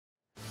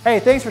Hey,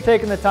 thanks for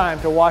taking the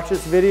time to watch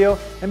this video,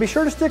 and be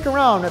sure to stick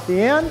around. At the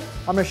end,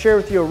 I'm going to share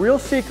with you a real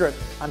secret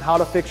on how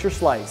to fix your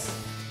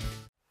slice.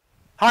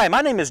 Hi,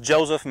 my name is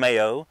Joseph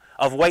Mayo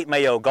of Waite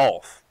Mayo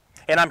Golf,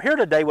 and I'm here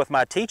today with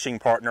my teaching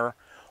partner,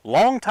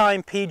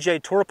 longtime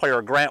PGA Tour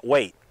player Grant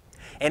Waite.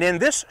 And in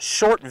this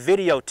short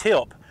video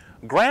tip,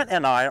 Grant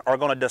and I are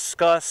going to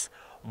discuss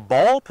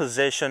ball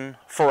position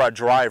for a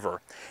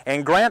driver.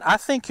 And Grant, I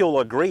think you'll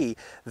agree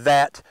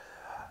that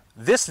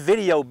this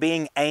video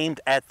being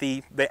aimed at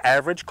the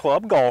average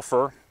club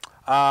golfer,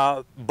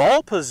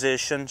 ball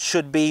position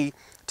should be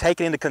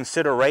taken into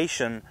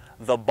consideration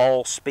the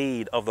ball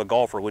speed of the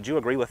golfer. Would you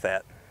agree with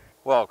that?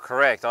 Well,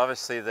 correct.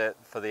 Obviously, that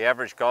for the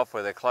average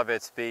golfer, their club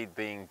head speed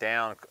being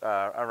down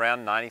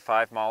around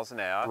 95 miles an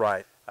hour,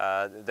 right,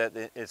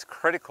 that it's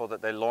critical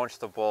that they launch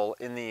the ball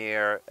in the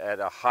air at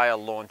a higher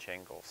launch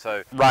angle.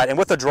 So right, and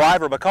with the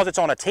driver, because it's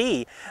on a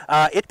tee,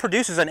 it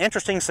produces an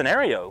interesting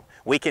scenario.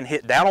 We can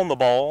hit down on the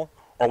ball,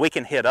 or we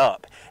can hit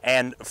up.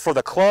 And for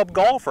the club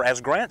golfer,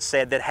 as Grant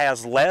said, that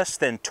has less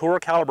than tour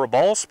caliber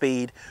ball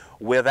speed,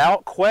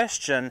 without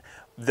question,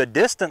 the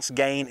distance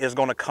gain is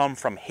going to come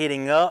from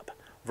hitting up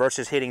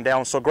versus hitting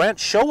down. So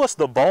Grant, show us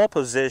the ball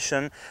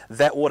position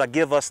that would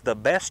give us the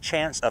best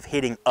chance of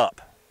hitting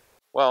up.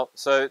 Well,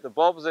 so the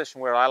ball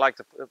position where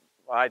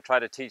I try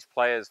to teach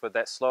players with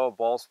that slower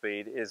ball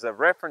speed is a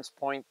reference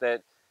point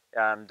that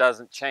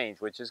doesn't change,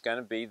 which is going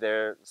to be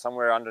there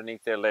somewhere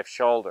underneath their left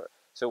shoulder.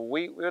 So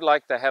we would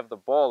like to have the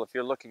ball, if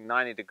you're looking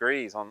 90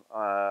 degrees on,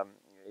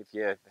 if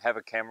you have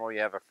a camera or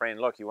you have a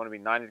friend, look, you want to be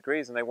 90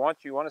 degrees, and you want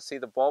to see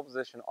the ball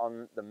position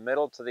on the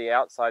middle to the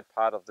outside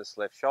part of this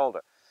left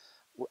shoulder.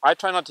 I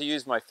try not to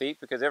use my feet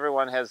because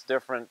everyone has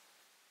different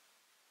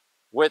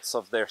widths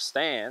of their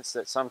stance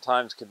that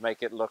sometimes could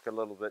make it look a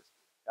little bit,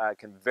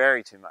 can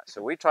vary too much.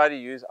 So we try to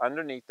use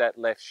underneath that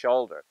left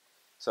shoulder.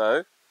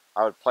 So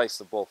I would place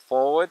the ball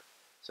forward.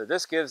 So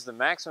this gives the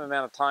maximum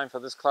amount of time for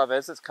this club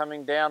as it's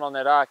coming down on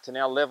that arc to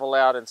now level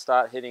out and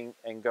start hitting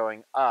and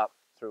going up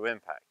through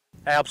impact.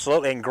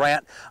 Absolutely. And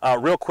Grant,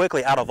 real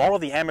quickly, out of all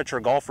of the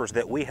amateur golfers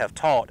that we have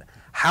taught,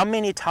 how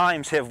many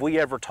times have we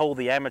ever told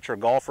the amateur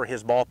golfer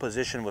his ball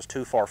position was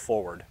too far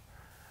forward?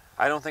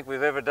 I don't think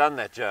we've ever done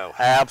that, Joe.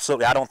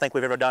 Absolutely. I don't think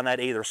we've ever done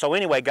that either. So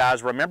anyway,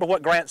 guys, remember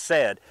what Grant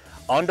said.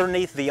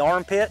 Underneath the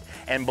armpit,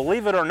 and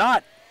believe it or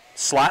not,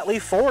 slightly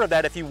forward of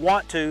that if you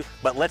want to,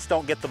 but let's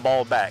don't get the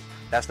ball back.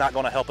 That's not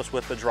going to help us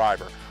with the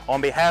driver.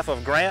 On behalf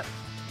of Grant,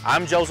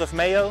 I'm Joseph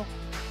Mayo.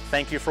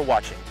 Thank you for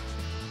watching.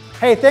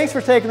 Hey, thanks for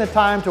taking the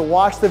time to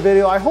watch the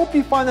video. I hope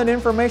you find that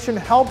information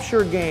helps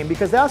your game,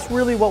 because that's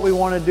really what we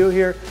want to do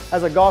here.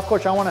 As a golf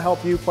coach, I want to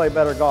help you play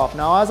better golf.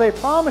 Now, as I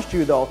promised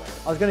you though,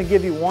 I was going to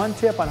give you one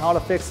tip on how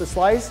to fix the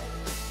slice.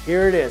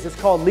 Here it is. It's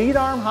called lead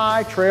arm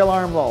high, trail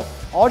arm low.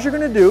 All you're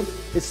going to do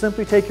is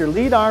simply take your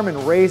lead arm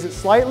and raise it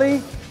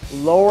slightly,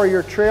 lower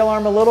your trail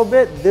arm a little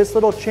bit. This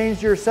little change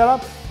to your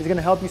setup is going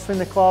to help you swing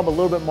the club a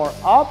little bit more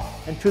up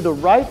and to the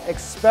right,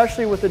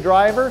 especially with the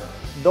driver.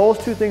 Those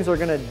two things are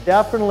going to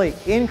definitely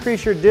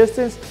increase your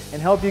distance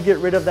and help you get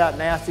rid of that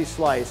nasty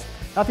slice.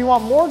 Now, if you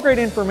want more great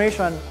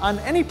information on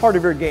any part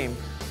of your game,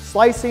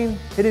 slicing,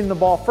 hitting the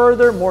ball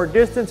further, more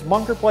distance,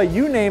 bunker play,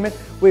 you name it,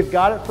 we've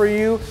got it for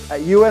you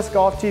at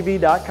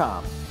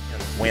usgolftv.com.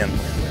 Win.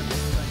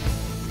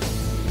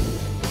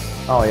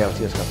 Oh yeah,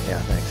 with US Golf. Yeah,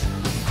 thanks.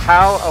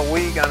 How are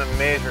we going to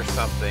measure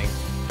something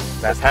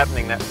that's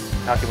happening that?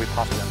 How can we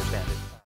possibly understand it?